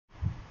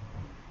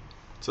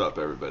What's up,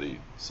 everybody?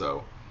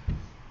 So,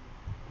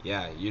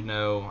 yeah, you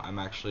know I'm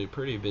actually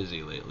pretty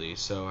busy lately,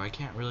 so I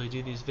can't really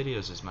do these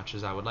videos as much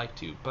as I would like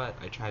to, but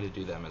I try to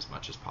do them as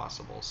much as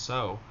possible.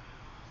 So,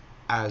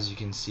 as you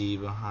can see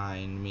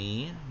behind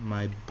me,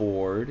 my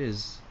board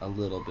is a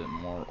little bit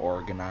more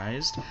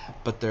organized,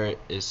 but there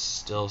is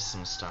still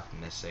some stuff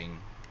missing.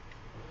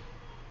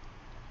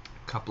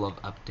 A couple of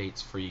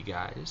updates for you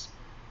guys.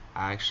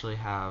 I actually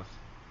have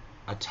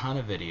a ton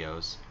of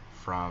videos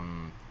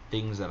from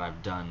things that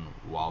I've done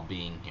while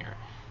being here.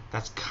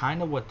 That's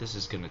kind of what this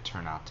is going to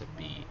turn out to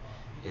be,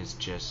 is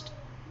just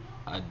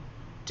a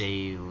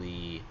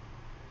daily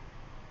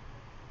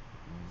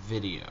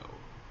video,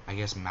 I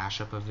guess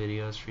mashup of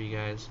videos for you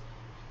guys.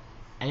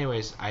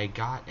 Anyways, I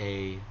got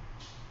a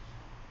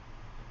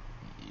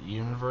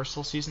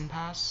Universal Season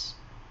Pass,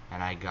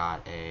 and I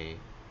got a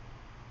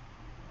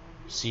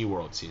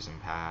SeaWorld Season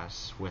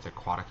Pass with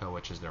Aquatica,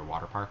 which is their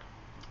water park.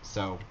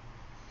 So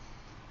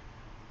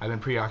I've been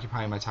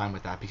preoccupying my time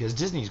with that because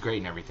Disney's great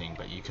and everything,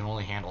 but you can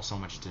only handle so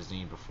much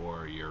Disney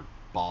before your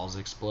balls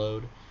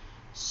explode.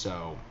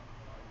 So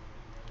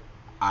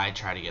I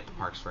try to get the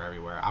parks for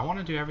everywhere. I want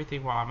to do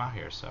everything while I'm out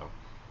here, so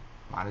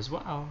might as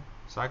well.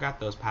 So I got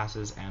those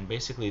passes, and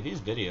basically these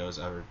videos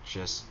are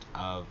just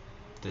of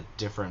the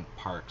different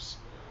parks.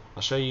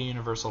 I'll show you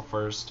Universal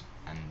first,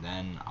 and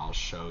then I'll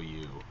show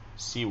you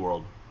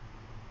SeaWorld.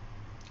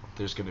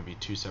 There's going to be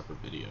two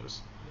separate videos,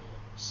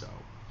 so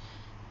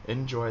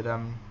enjoy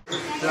them.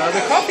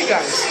 The coffee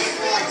guys.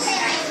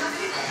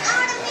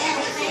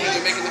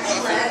 They're making the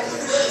coffee.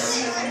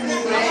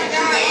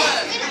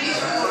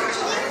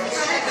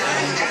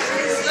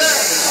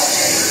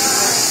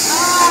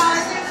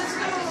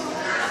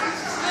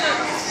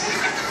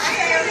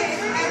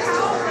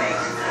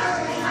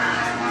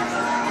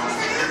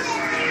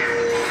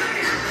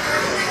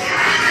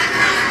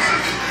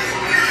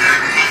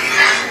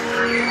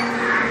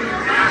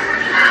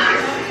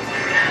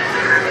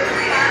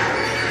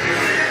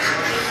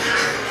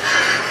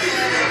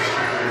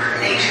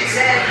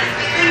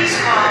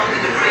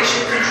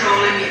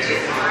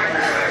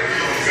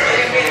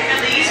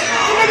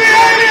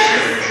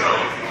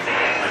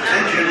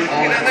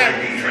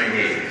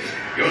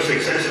 Your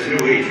success as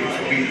new agents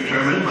will be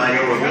determined by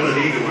your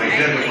ability to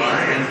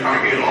identify and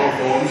target all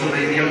forms of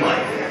alien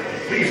life.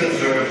 Please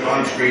observe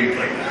on-screen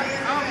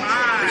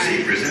playback.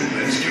 Perceived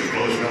resemblance to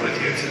close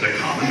relatives is a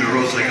common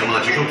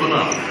neuropsychological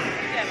phenomenon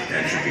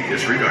and should be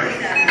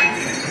disregarded.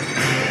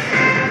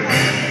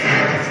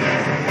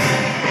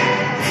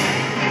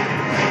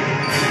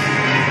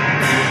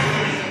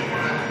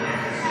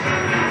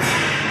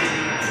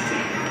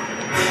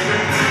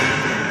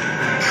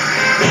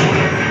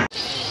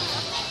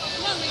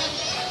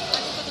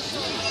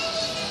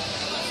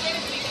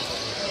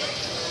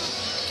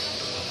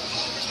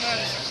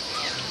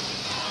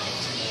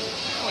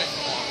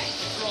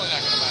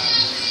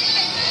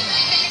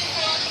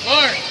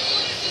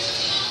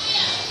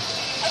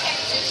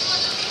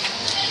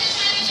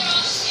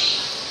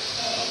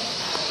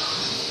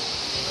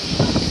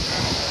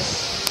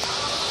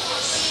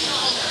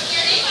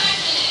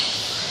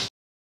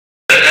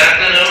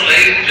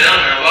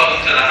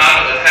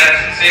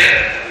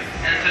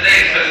 And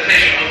today's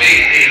presentation will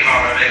be the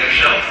Horror Mega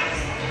Show.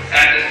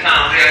 At this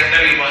time, we ask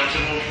everyone to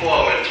move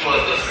forward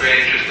towards those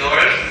strangers'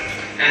 doors,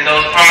 and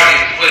those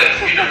parties with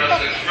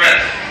Universal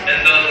Express, and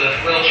those with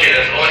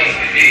wheelchairs or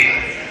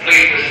ECVs,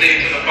 please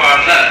proceed to the far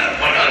left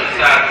on the other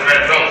side of the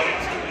red rope.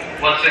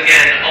 Once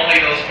again,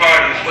 only those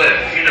parties with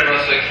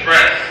Universal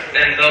Express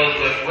and those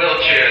with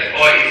wheelchairs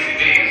or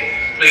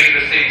ECVs, please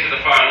proceed to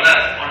the far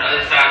left on the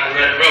other side of the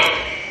red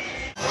rope.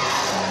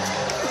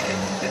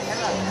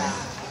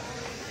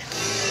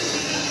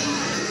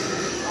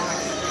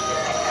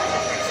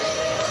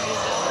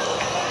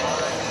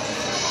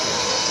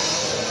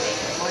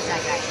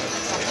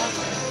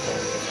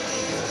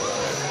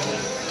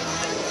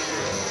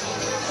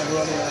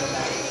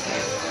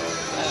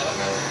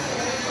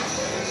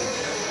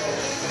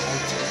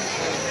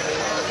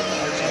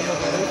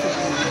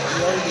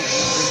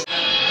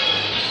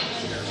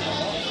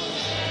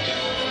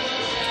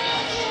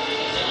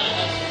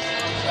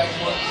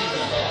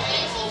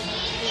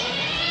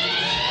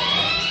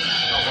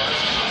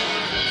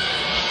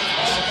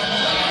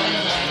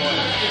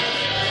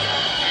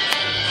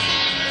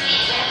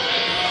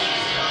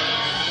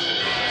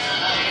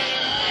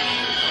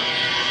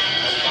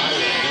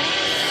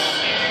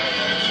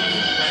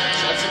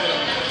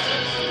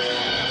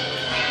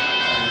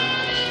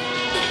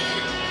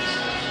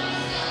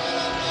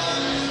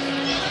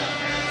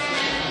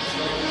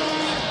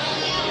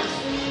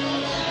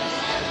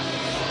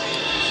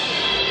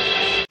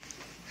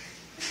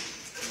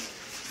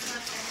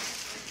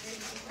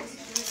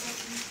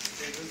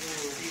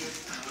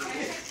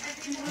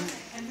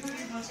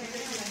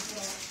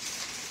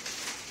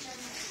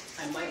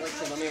 I might like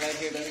to let me right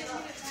here, then.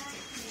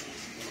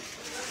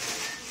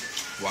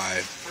 Why?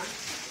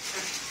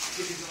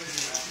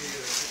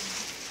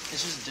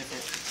 It's just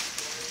different.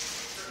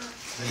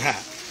 Yeah.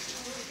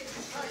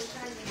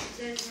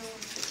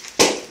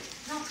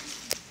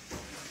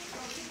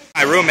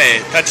 Hi,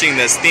 roommate touching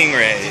the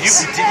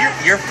stingrays.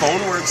 Your phone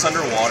works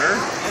underwater?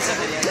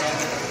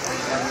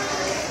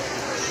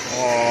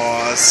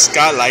 Oh,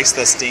 Scott likes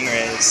the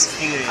stingrays.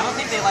 I don't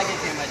think they like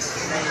it too much.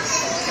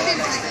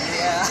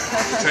 Yeah.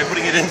 Try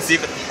putting it in and see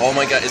if it... Oh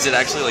my god, is it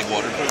actually like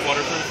waterproof?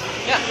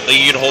 Yeah. Like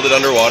you can hold it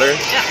underwater?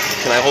 Yeah.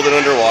 Can I hold it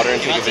underwater and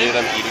take a video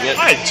of them eating it?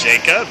 Hi,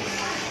 Jacob.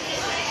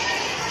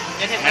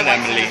 And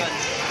Emily.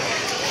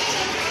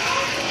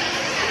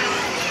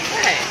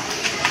 Hey.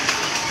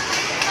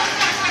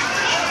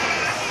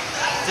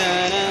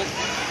 Dun-dun.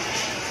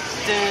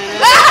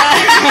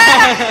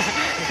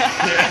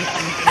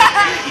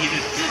 Eat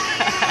it.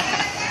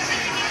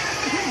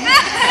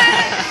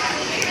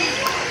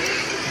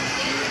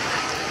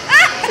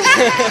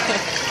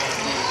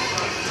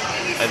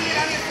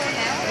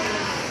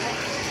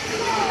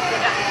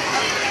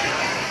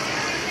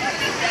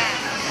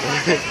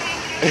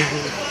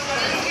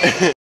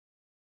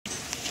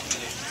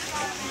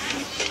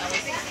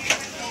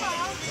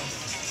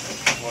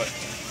 What?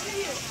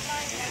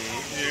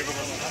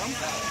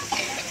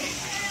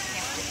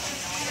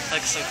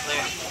 Looks so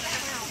clear.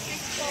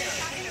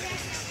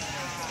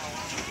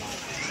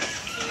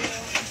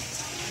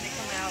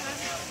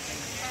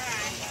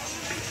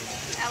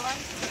 Ella,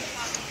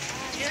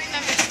 do you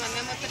remember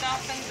swimming with the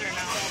dolphins or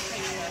no?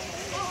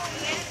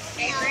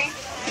 Avery?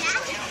 Yeah.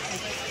 Do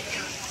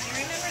you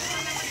remember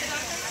swimming with the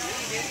dolphins?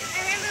 You do?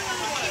 I remember when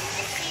we kissed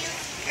the seal,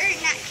 or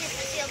not kissed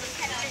the seal, but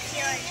pet the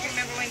seal. Do you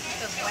remember when we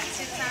put those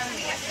wetsuits on and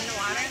we got in the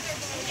water?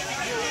 You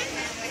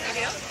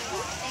do?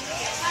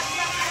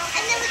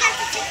 And then we got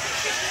to take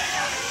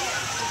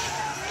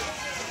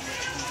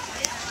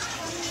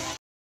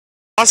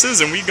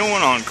Bosses, and we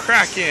going on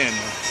Kraken.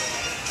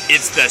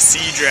 It's the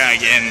Sea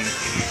Dragon.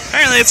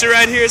 Apparently it's a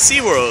ride here at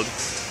SeaWorld.